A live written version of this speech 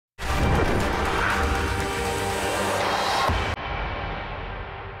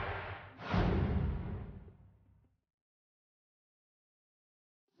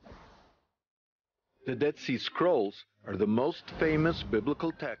The Dead Sea Scrolls are the most famous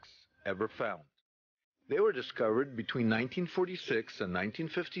biblical texts ever found. They were discovered between 1946 and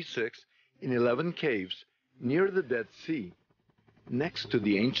 1956 in 11 caves near the Dead Sea, next to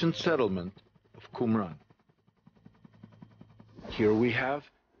the ancient settlement of Qumran. Here we have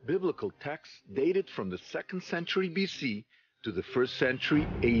biblical texts dated from the 2nd century BC to the 1st century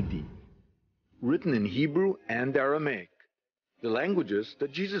AD, written in Hebrew and Aramaic, the languages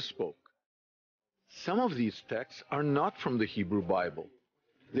that Jesus spoke. Some of these texts are not from the Hebrew Bible.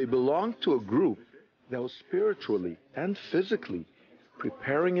 They belong to a group that was spiritually and physically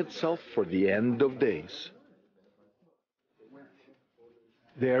preparing itself for the end of days.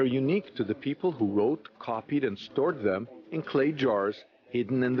 They are unique to the people who wrote, copied, and stored them in clay jars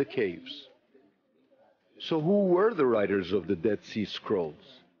hidden in the caves. So who were the writers of the Dead Sea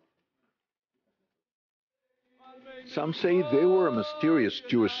Scrolls? Some say they were a mysterious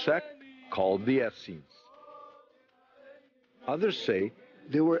Jewish sect called the Essenes. Others say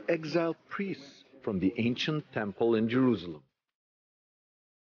they were exiled priests from the ancient temple in Jerusalem.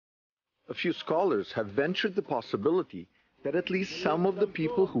 A few scholars have ventured the possibility that at least some of the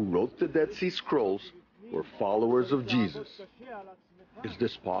people who wrote the Dead Sea Scrolls were followers of Jesus. Is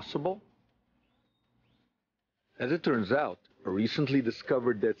this possible? As it turns out, a recently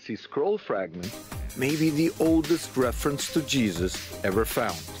discovered Dead Sea Scroll fragment may be the oldest reference to Jesus ever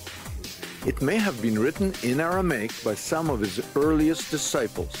found. It may have been written in Aramaic by some of his earliest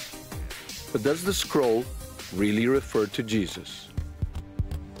disciples. But does the scroll really refer to Jesus?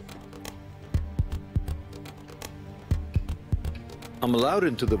 I'm allowed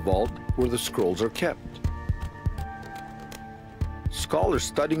into the vault where the scrolls are kept. Scholars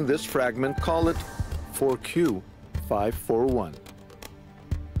studying this fragment call it 4Q541.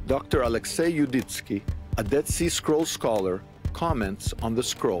 Dr. Alexei Yuditsky, a Dead Sea Scroll scholar, comments on the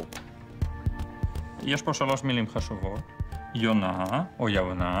scroll. יש פה 3 מילים חשובות. יונה או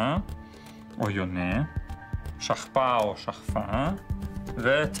יונה או יונה, שכפה או שכפה,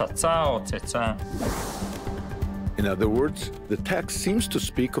 וצצה או צצה. In other words, the text seems to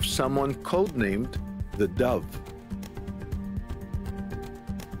speak of someone codenamed the Dove.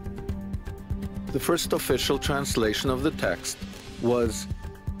 The first official translation of the text was,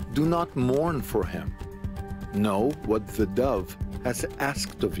 "Do not mourn for him. Know what the dove has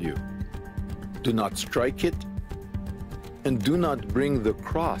asked of you. Do not strike it, and do not bring the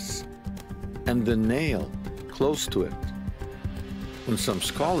cross and the nail close to it." When some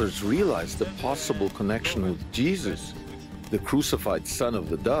scholars realized the possible connection with Jesus, the crucified son of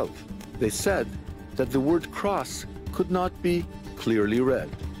the dove, they said that the word cross could not be clearly read.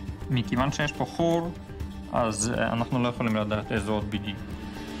 מכיוון שיש פה חור, אז אנחנו לא יכולים לדעת איזה עוד בדיוק.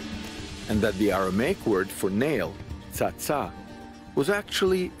 And that the Aramaic word for nail, tzatzah, was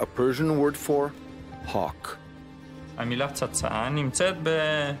actually a Persian word for hawk. המילה צצה נמצאת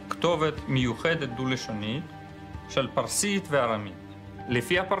בכתובת מיוחדת דו-לשונית של פרסית וארמית.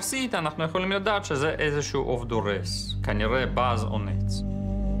 לפי הפרסית אנחנו יכולים לדעת שזה איזשהו עוף דורס, כנראה בז או נץ.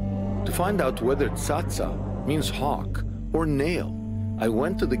 To find out whether tzatzah means hawk or nail, I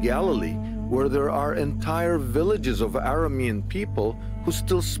went to the Galilee, where there are entire villages of Aramean people who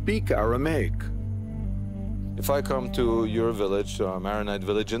still speak Aramaic. If I come to your village, a Maronite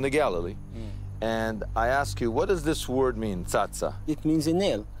village in the Galilee, and I ask you, what does this word mean, tzatzah? It means a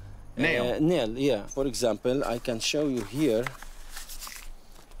nail. Nail? Nail, yeah. For example, I can show you here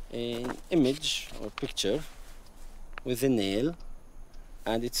an image or picture with a nail,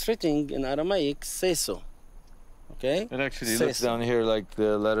 and it's written in Aramaic, say so. Okay? It actually looks down here like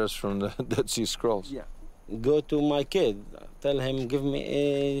the letters from the Dead Sea Scrolls. Yeah. Go to my kid, tell him, give me a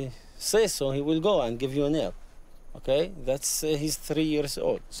say so, he will go and give you a nail. Okay? That's, he's 3 years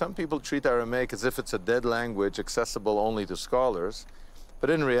old. Some people treat Aramaic as if it's a dead language accessible only to scholars, but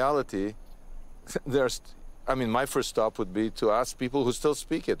in reality, my first stop would be to ask people who still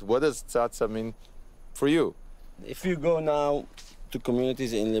speak it, what does tzatzah mean for you? If you go now to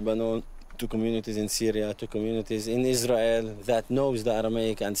communities in Lebanon, to communities in Syria, to communities in Israel that knows the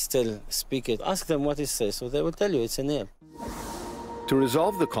Aramaic and still speak it, ask them what it says, so they will tell you it's a nail. To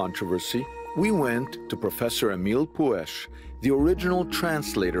resolve the controversy, we went to Professor Emil Puesh, the original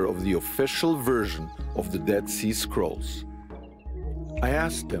translator of the official version of the Dead Sea Scrolls. I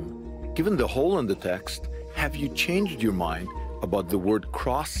asked him, given the hole in the text, have you changed your mind about the word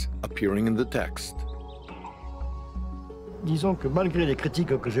cross appearing in the text? Disons que malgré les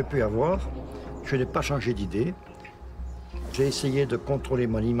critiques que j'ai pu avoir, je n'ai pas changé d'idée. J'ai essayé de contrôler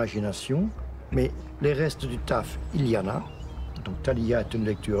mon imagination, mais les restes du taf, il y en a. Donc Talia est une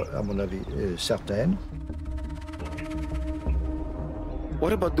lecture, à mon avis, certaine.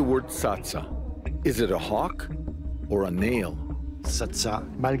 What about the word tzatzah? Is it a hawk or a nail? Ça.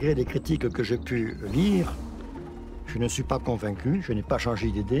 Malgré les critiques que j'ai pu lire, je ne suis pas convaincu, je n'ai pas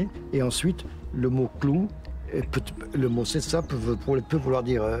changé d'idée. Et ensuite, le mot clou, le mot setsa peut vouloir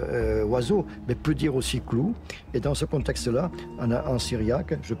dire oiseau, mais peut dire aussi clou. Et dans ce contexte-là, en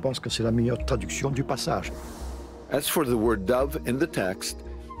syriaque, je pense que c'est la meilleure traduction du passage. As for the word dove in the text,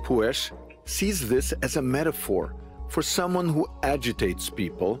 Puesh sees this as a metaphor for someone who agitates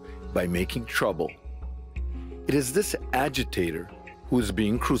people by making trouble. It is this agitator who is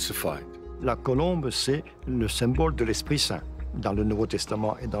being crucified. La colombe, c'est le symbole de l'Esprit Saint, dans le Nouveau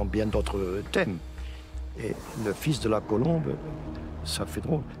Testament et dans bien d'autres thèmes. Et le fils de la colombe, ça fait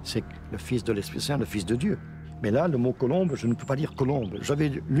drôle, c'est le fils de l'Esprit Saint, le fils de Dieu. Mais là, le mot colombe, je ne peux pas dire colombe. J'avais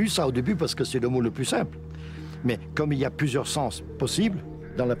lu ça au début parce que c'est le mot le plus simple. Mais comme il y a plusieurs sens possibles,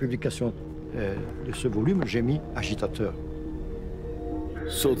 dans la publication de ce volume, j'ai mis agitateur.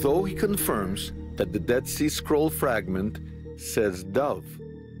 So though he confirms that the Dead Sea Scroll fragment says dove,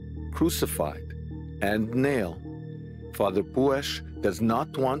 crucified, and nail, Father Puesh does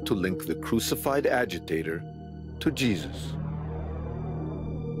not want to link the crucified agitator to Jesus.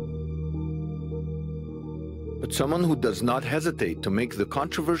 But someone who does not hesitate to make the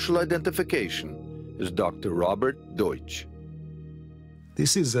controversial identification is Dr. Robert Deutsch.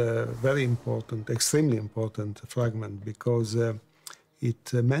 This is a very important, extremely important fragment because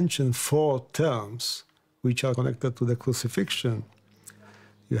it mentions 4 terms which are connected to the crucifixion.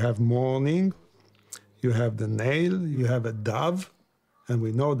 You have mourning, you have the nail, you have a dove, and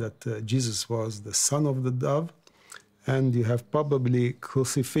we know that Jesus was the son of the dove, and you have probably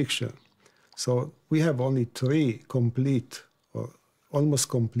crucifixion. So we have only 3 complete or almost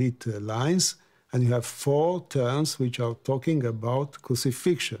complete lines, and you have 4 terms which are talking about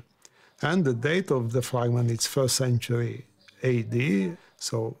crucifixion. And the date of the fragment is 1st century AD,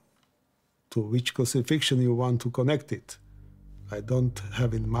 so to which crucifixion you want to connect it? I don't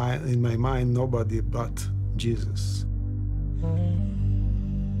have in my mind nobody but Jesus.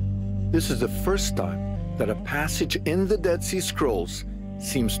 This is the first time that a passage in the Dead Sea Scrolls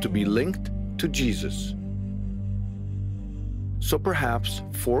seems to be linked to Jesus. So perhaps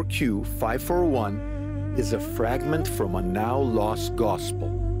 4Q541 is a fragment from a now lost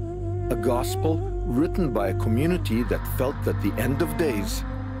gospel, a gospel written by a community that felt that the end of days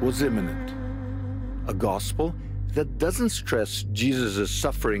was imminent, a gospel that doesn't stress Jesus'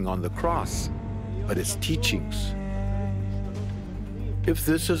 suffering on the cross, but his teachings. If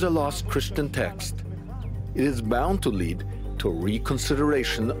this is a lost Christian text, it is bound to lead to a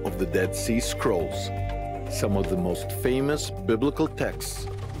reconsideration of the Dead Sea Scrolls, some of the most famous biblical texts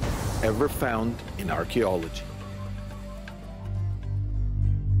ever found in archaeology.